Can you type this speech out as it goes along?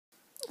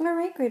All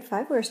right, grade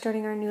 5, we're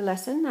starting our new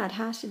lesson that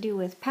has to do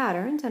with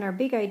patterns, and our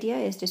big idea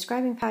is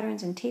describing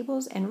patterns in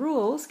tables and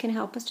rules can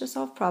help us to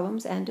solve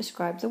problems and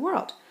describe the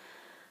world.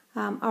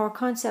 Our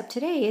concept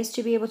today is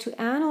to be able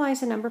to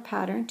analyze a number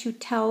pattern to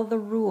tell the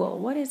rule.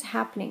 What is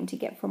happening to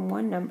get from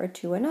one number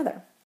to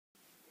another?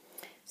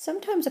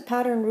 Sometimes a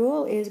pattern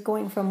rule is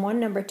going from one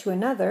number to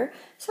another.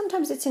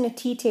 Sometimes it's in a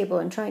t-table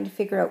and trying to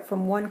figure out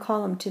from one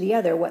column to the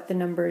other what the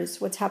number is,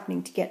 what's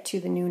happening to get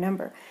to the new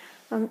number.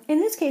 In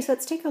this case,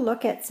 let's take a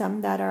look at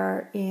some that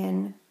are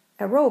in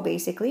a row,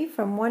 basically,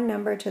 from one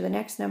number to the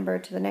next number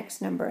to the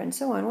next number and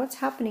so on. What's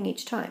happening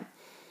each time?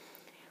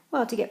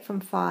 Well, to get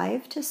from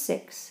 5 to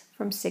 6,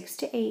 from 6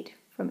 to 8,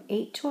 from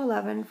 8 to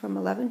 11, from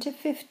 11 to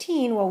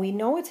 15, well, we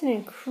know it's an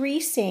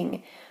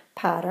increasing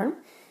pattern.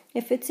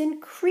 If it's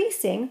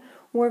increasing,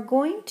 we're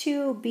going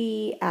to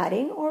be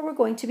adding or we're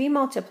going to be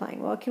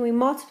multiplying. Well, can we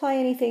multiply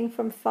anything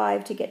from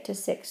 5 to get to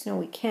 6? No,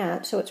 we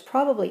can't, so it's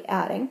probably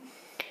adding.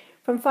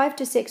 From 5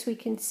 to 6, we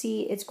can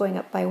see it's going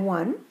up by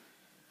 1.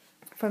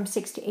 From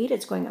 6 to 8,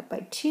 it's going up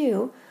by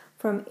 2.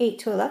 From 8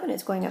 to 11,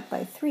 it's going up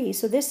by 3.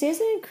 So this is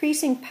an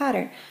increasing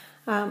pattern.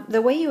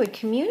 The way you would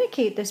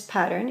communicate this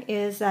pattern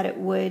is that it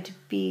would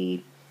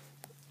be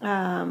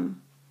input,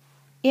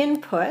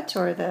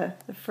 or the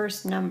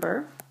first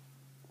number.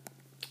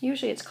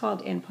 Usually it's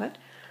called input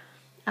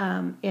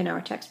in our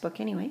textbook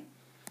anyway.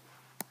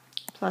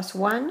 Plus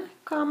 1,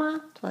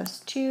 comma, plus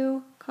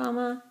 2,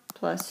 comma,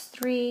 plus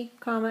 3,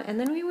 comma, and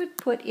then we would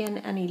put in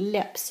an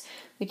ellipse,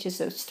 which is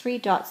those 3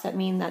 dots that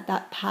mean that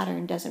that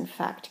pattern does in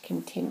fact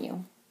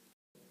continue.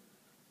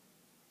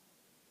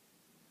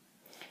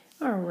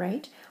 All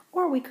right,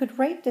 or we could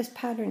write this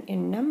pattern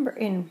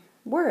in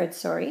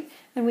words,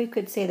 and we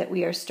could say that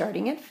we are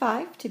starting at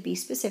 5 to be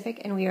specific,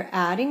 and we are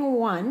adding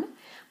 1,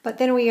 but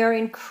then we are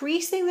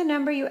increasing the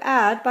number you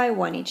add by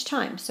 1 each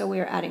time. So we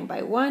are adding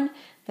by 1,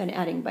 then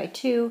adding by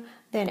 2,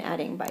 then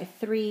adding by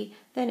 3,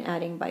 then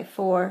adding by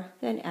 4,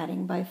 then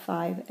adding by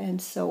 5,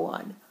 and so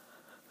on.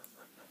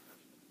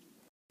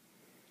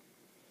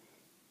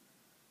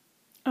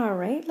 All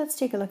right, let's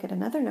take a look at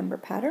another number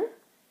pattern.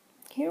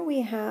 Here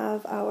we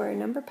have our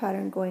number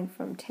pattern going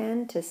from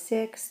 10 to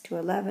 6 to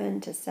 11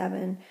 to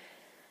 7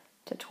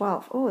 to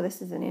 12. Oh, this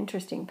is an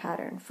interesting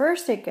pattern.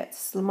 First it gets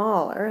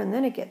smaller, and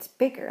then it gets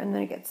bigger, and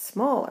then it gets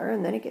smaller,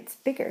 and then it gets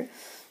bigger.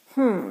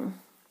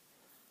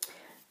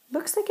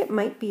 Looks like it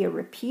might be a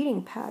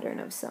repeating pattern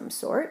of some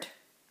sort.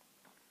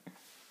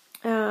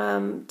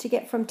 To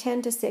get from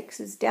 10 to 6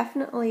 is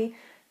definitely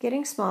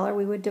getting smaller.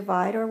 We would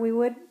divide or we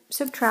would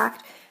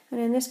subtract.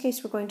 And in this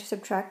case, we're going to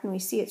subtract, and we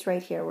see it's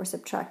right here. We're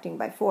subtracting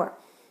by 4.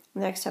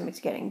 The next time it's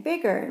getting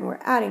bigger, and we're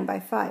adding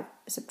by 5,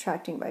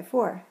 subtracting by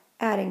 4,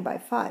 adding by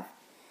 5.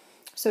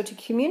 So to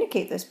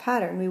communicate this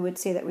pattern, we would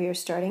say that we are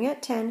starting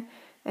at 10,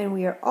 and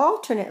we are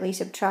alternately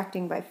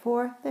subtracting by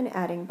 4, then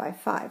adding by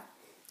 5.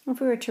 If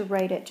we were to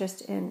write it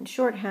just in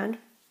shorthand,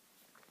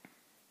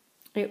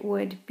 it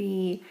would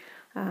be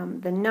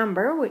the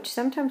number, which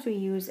sometimes we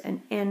use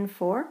an N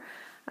for,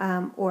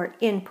 or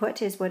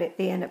input is what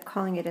they end up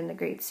calling it in the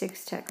grade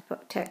 6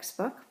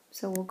 textbook.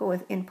 So we'll go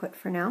with input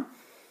for now.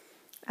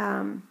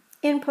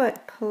 Input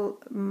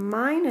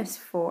minus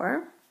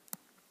 4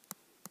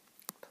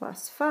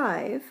 plus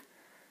 5,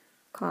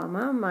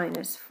 comma,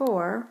 minus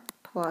 4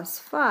 plus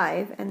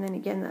 5, and then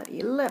again that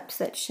ellipse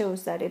that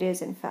shows that it is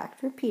in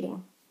fact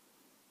repeating.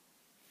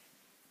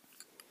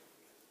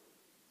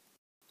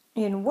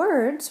 In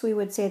words, we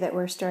would say that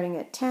we're starting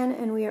at 10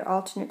 and we are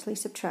alternately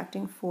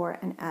subtracting 4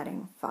 and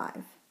adding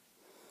 5.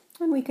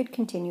 And we could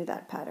continue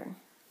that pattern.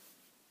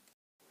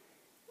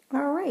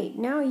 All right,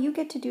 now you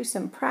get to do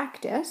some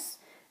practice.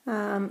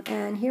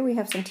 And here we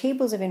have some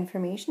tables of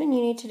information, and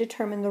you need to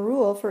determine the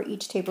rule for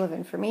each table of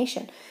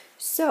information.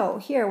 So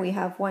here we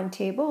have one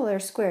table, they're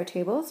square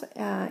tables.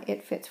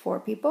 It fits 4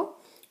 people.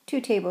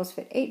 2 tables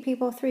fit 8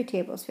 people. 3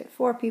 tables fit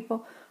 4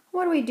 people.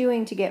 What are we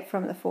doing to get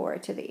from the 4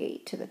 to the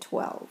 8 to the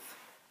 12?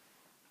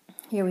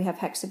 Here we have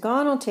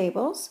hexagonal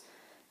tables.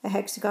 A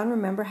hexagon,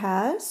 remember,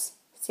 has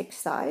 6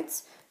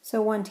 sides.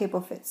 So one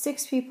table fits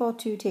 6 people,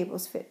 2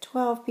 tables fit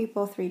 12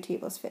 people, 3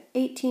 tables fit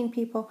 18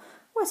 people.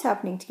 What's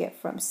happening to get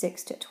from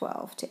 6 to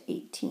 12 to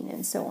 18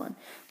 and so on?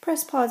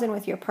 Press pause and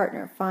with your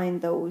partner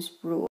find those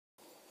rules.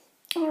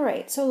 All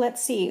right, so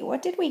let's see.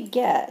 What did we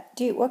get?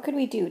 What could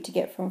we do to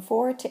get from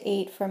 4 to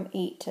 8, from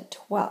 8 to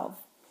 12?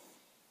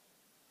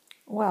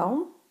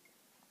 Well,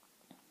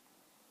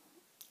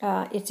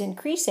 it's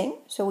increasing,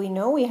 so we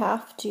know we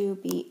have to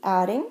be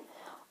adding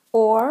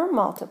or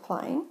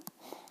multiplying.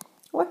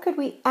 What could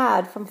we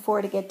add from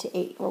 4 to get to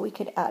 8? Well, we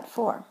could add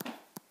 4.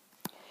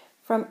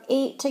 From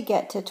 8 to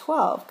get to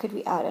 12, could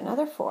we add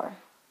another 4?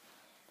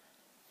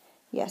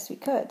 Yes, we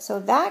could. So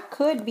that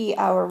could be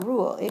our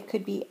rule. It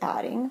could be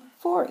adding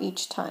 4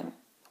 each time.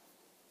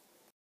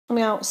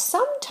 Now,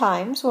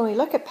 sometimes when we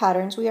look at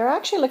patterns, we are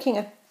actually looking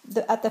at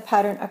the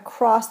pattern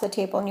across the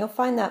table, and you'll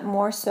find that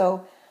more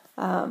so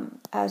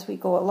as we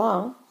go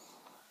along.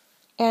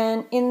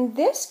 And in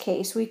this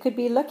case, we could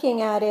be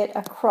looking at it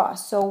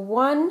across. So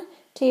one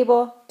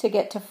table to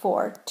get to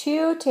 4,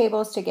 2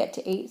 tables to get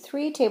to 8,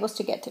 3 tables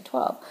to get to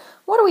 12.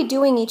 What are we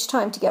doing each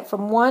time to get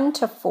from 1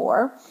 to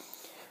 4,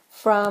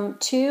 from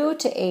 2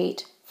 to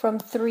 8, from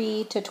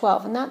 3 to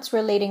 12? And that's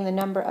relating the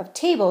number of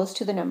tables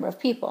to the number of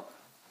people.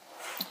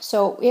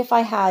 So if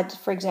I had,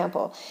 for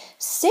example,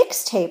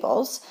 6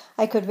 tables,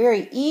 I could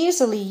very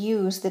easily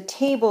use the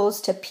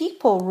tables to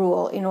people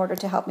rule in order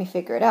to help me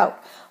figure it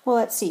out. Well,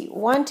 let's see.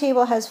 1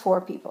 table has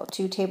 4 people.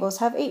 2 tables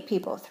have 8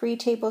 people. 3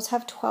 tables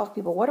have 12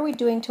 people. What are we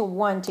doing to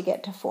 1 to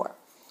get to 4?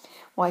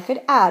 Well, I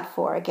could add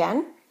 4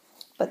 again,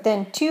 but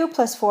then 2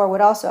 plus 4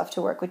 would also have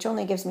to work, which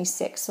only gives me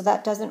 6, so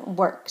that doesn't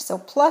work. So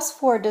plus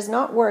 4 does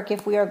not work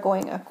if we are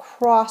going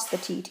across the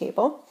T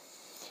table.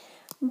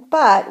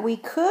 But we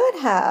could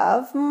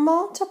have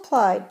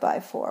multiplied by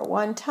 4.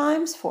 1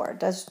 times 4.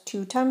 Does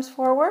 2 times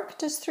 4 work?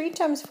 Does 3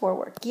 times 4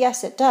 work?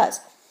 Yes, it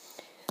does.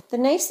 The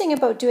nice thing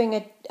about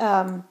doing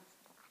a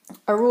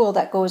rule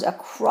that goes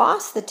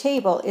across the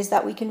table is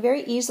that we can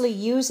very easily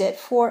use it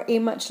for a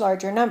much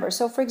larger number.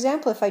 So for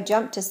example, if I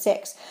jump to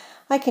 6,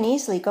 I can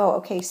easily go,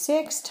 okay,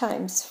 6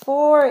 times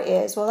 4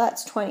 is, well,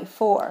 that's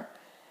 24.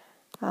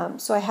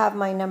 So I have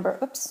my number,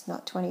 oops,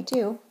 not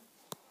 22.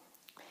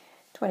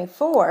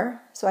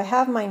 24, so I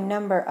have my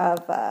number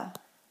of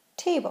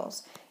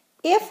tables.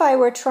 If I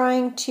were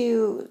trying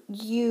to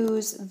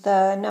use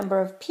the number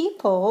of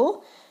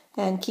people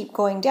and keep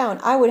going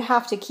down, I would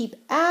have to keep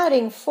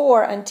adding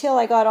 4 until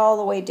I got all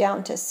the way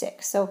down to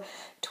 6. So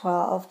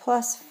 12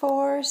 plus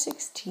 4,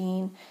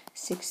 16,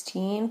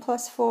 16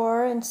 plus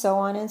 4, and so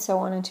on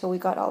until we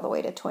got all the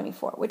way to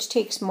 24, which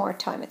takes more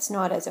time. It's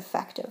not as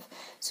effective.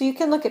 So you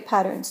can look at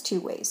patterns 2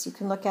 ways. You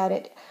can look at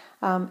it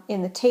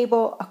in the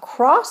table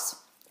across,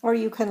 or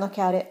you can look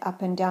at it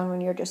up and down when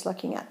you're just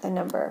looking at the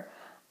number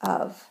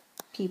of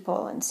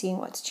people and seeing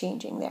what's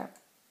changing there.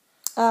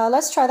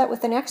 Let's try that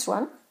with the next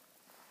one.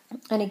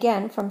 And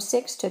again, from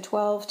 6 to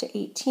 12 to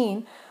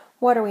 18,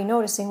 what are we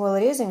noticing? Well,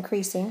 it is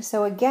increasing.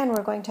 So again,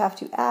 we're going to have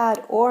to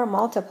add or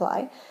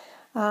multiply.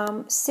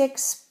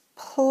 6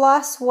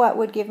 plus what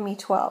would give me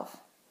 12?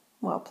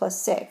 Well,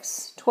 plus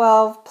 6.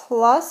 12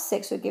 plus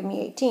 6 would give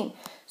me 18.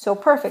 So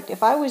perfect.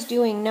 If I was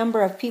doing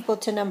number of people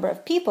to number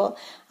of people,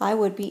 I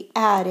would be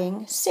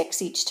adding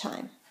 6 each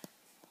time.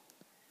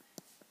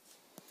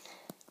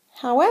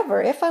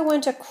 However, if I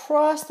went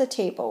across the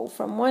table,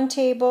 from one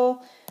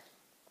table,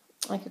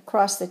 like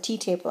across the T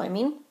table, I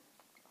mean,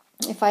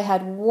 if I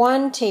had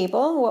 1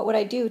 table, what would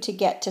I do to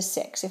get to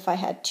 6? If I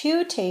had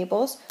 2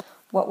 tables,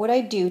 what would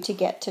I do to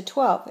get to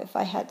 12? If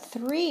I had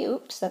 3,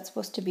 oops, that's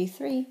supposed to be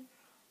 3.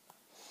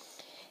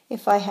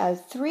 If I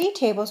had 3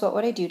 tables, what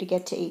would I do to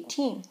get to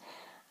 18?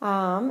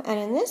 And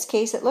in this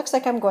case, it looks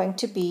like I'm going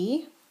to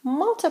be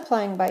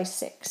multiplying by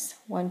 6.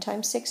 1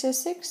 times 6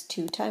 is 6,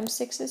 2 times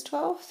 6 is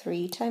 12,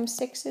 3 times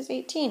 6 is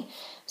 18.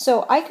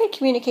 So I could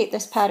communicate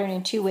this pattern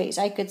in 2 ways.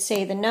 I could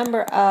say the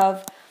number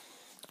of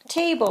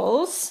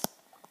tables,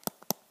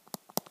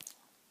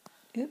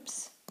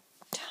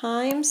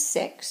 times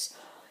 6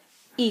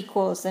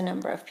 equals the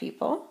number of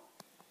people.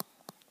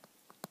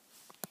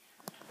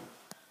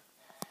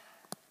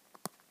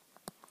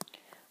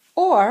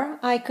 Or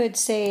I could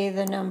say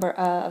the number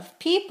of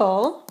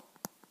people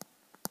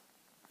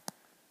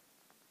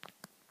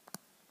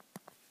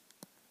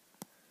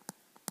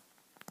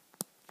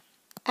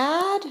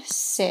add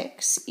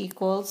 6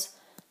 equals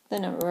the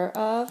number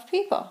of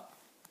people.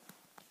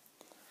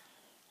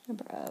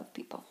 Number of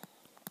people.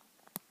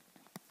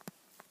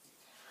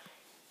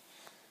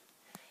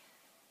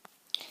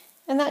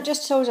 And that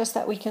just shows us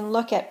that we can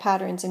look at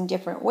patterns in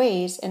different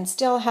ways and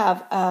still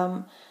have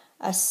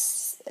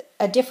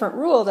a different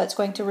rule that's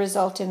going to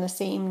result in the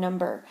same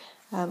number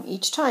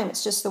each time.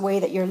 It's just the way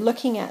that you're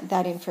looking at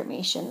that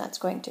information that's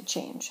going to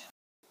change.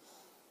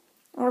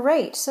 All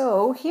right,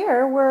 so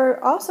here we're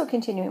also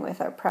continuing with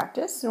our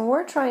practice, and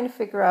we're trying to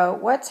figure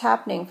out what's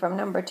happening from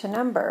number to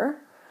number.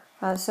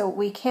 So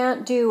we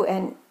can't do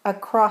an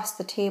across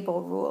the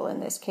table rule in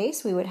this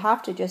case. We would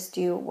have to just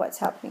do what's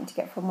happening to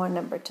get from one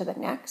number to the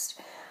next.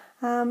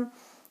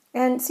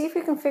 And see if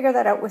you can figure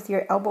that out with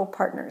your elbow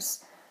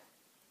partners.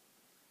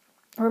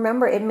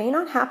 Remember, it may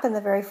not happen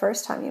the very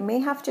first time. You may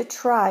have to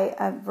try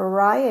a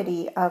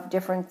variety of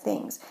different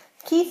things.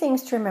 Key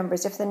things to remember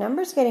is if the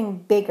number's getting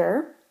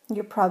bigger,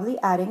 you're probably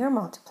adding or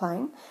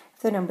multiplying.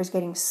 If the number's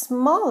getting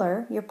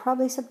smaller, you're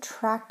probably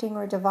subtracting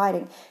or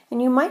dividing.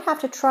 And you might have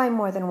to try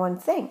more than one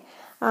thing.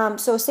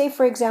 So say,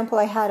 for example,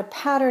 I had a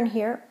pattern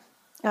here.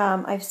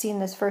 I've seen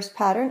this first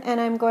pattern,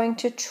 and I'm going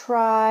to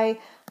try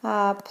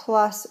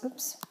plus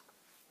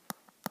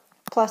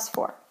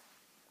 4.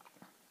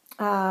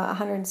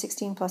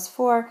 116 plus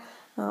 4,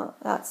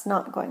 that's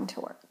not going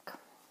to work.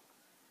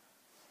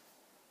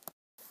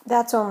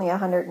 That's only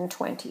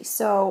 120.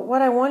 So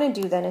what I want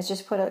to do then is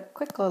just put a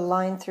quick little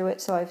line through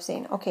it, so I've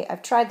seen, okay,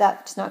 I've tried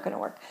that, it's not going to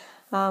work.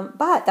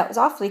 But that was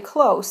awfully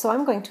close, so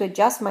I'm going to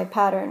adjust my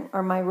pattern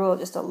or my rule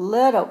just a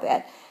little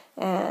bit,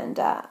 and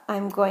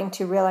I'm going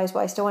to realize,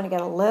 well, I still want to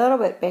get a little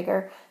bit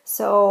bigger,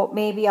 so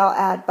maybe I'll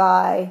add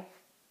by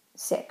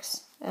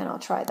 6, and I'll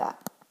try that.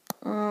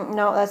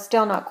 No, that's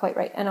still not quite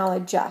right, and I'll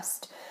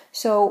adjust.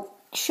 So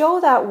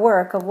show that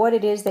work of what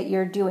it is that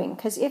you're doing,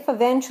 because if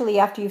eventually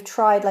after you've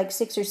tried like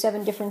 6 or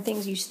 7 different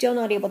things, you're still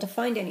not able to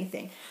find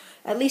anything,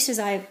 at least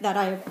I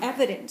have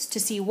evidence to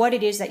see what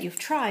it is that you've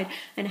tried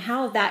and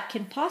how that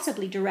can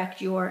possibly direct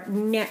your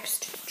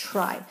next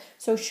try.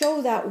 So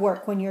show that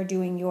work when you're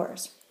doing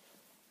yours.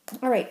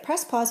 All right,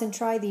 press pause and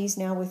try these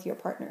now with your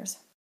partners.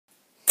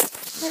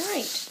 All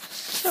right,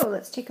 so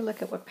let's take a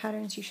look at what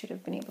patterns you should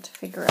have been able to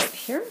figure out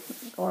here,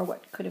 or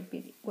what it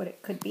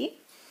could be.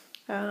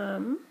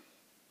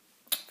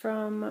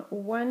 From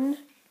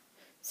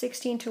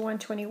 116 to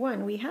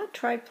 121, we had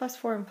tried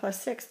 +4 and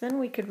 +6. Then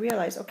we could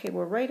realize, okay,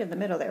 we're right in the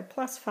middle there,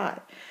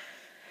 +5.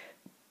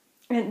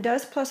 And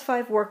does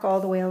 +5 work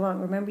all the way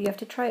along? Remember, you have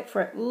to try it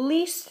for at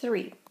least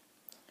 3.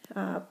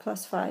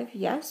 +5,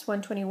 yes.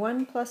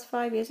 121 plus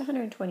 5 is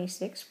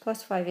 126.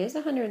 +5 is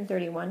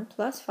 131.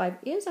 +5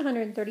 is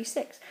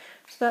 136.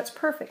 So that's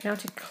perfect. Now,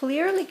 to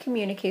clearly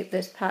communicate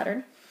this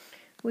pattern,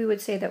 we would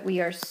say that we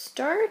are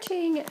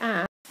starting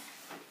at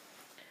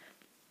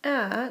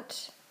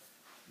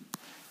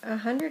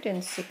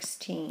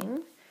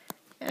 116,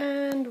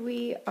 and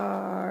we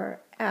are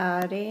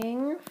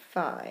adding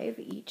 5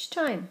 each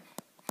time.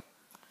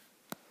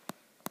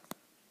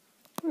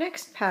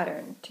 Next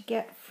pattern, to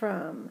get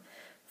from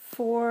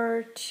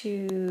 4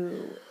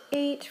 to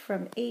 8,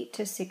 from 8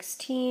 to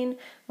 16,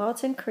 well,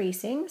 it's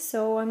increasing,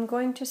 so I'm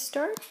going to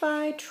start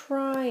by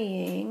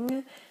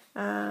trying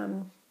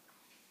 +4.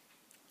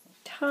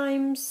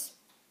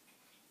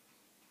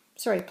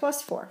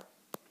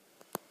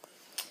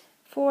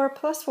 4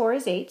 plus 4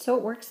 is 8, so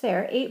it works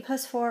there. 8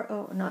 plus 4,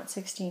 oh, not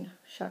 16.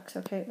 Shucks,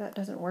 okay, that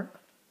doesn't work.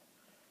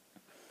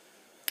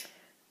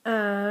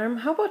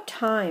 How about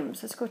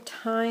times? Let's go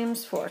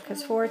times 4,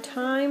 because 4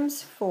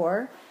 times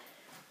 4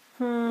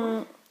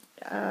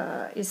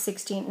 is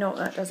 16. No,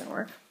 that doesn't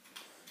work.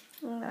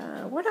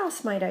 What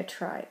else might I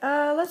try?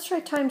 Let's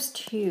try times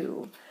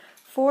 2.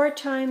 4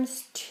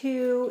 times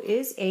 2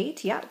 is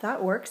 8. Yeah,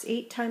 that works.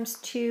 8 times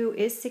 2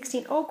 is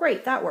 16. Oh,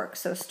 great, that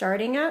works. So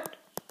starting at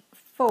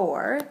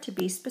 4, to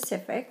be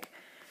specific,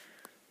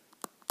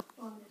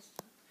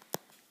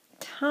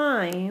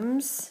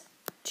 times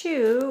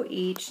 2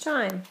 each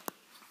time.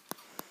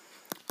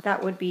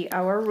 That would be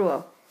our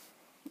rule.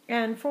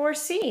 And for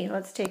C,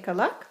 let's take a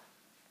look.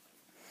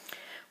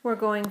 We're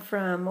going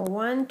from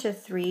 1 to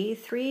 3,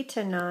 3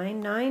 to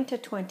 9, 9 to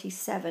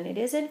 27. It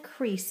is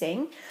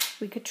increasing.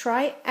 We could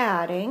try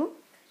adding.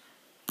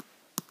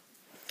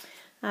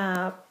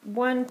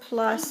 1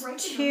 plus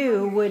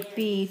 2 would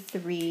be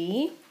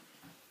 3.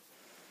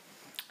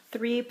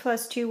 3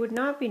 plus 2 would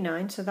not be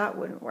 9, so that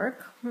wouldn't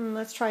work.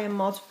 Let's try a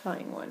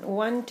multiplying one.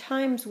 1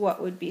 times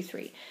what would be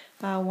 3?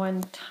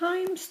 1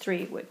 times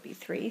 3 would be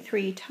 3.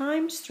 3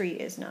 times 3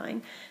 is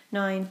 9.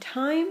 9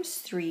 times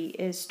 3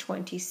 is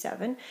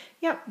 27.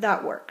 Yep,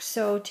 that works.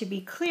 So to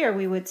be clear,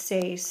 we would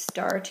say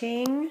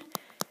starting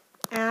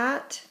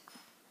at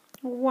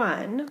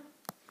 1,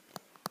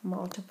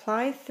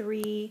 multiply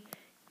 3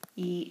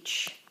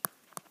 each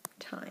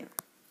time.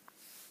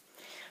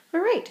 All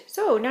right,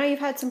 so now you've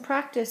had some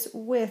practice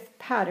with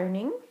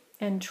patterning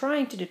and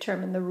trying to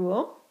determine the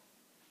rule.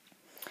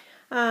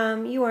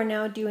 You are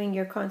now doing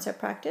your concept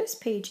practice,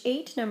 page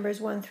 8, numbers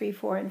 1, 3,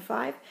 4, and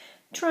 5,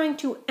 trying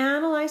to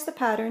analyze the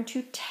pattern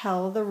to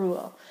tell the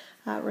rule.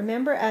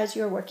 Remember, as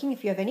you're working,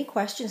 if you have any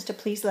questions, to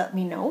please let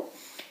me know.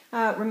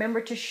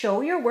 Remember to show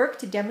your work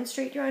to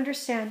demonstrate your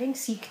understanding,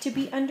 seek to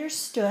be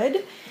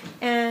understood,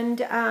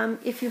 and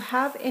if you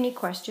have any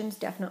questions,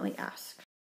 definitely ask.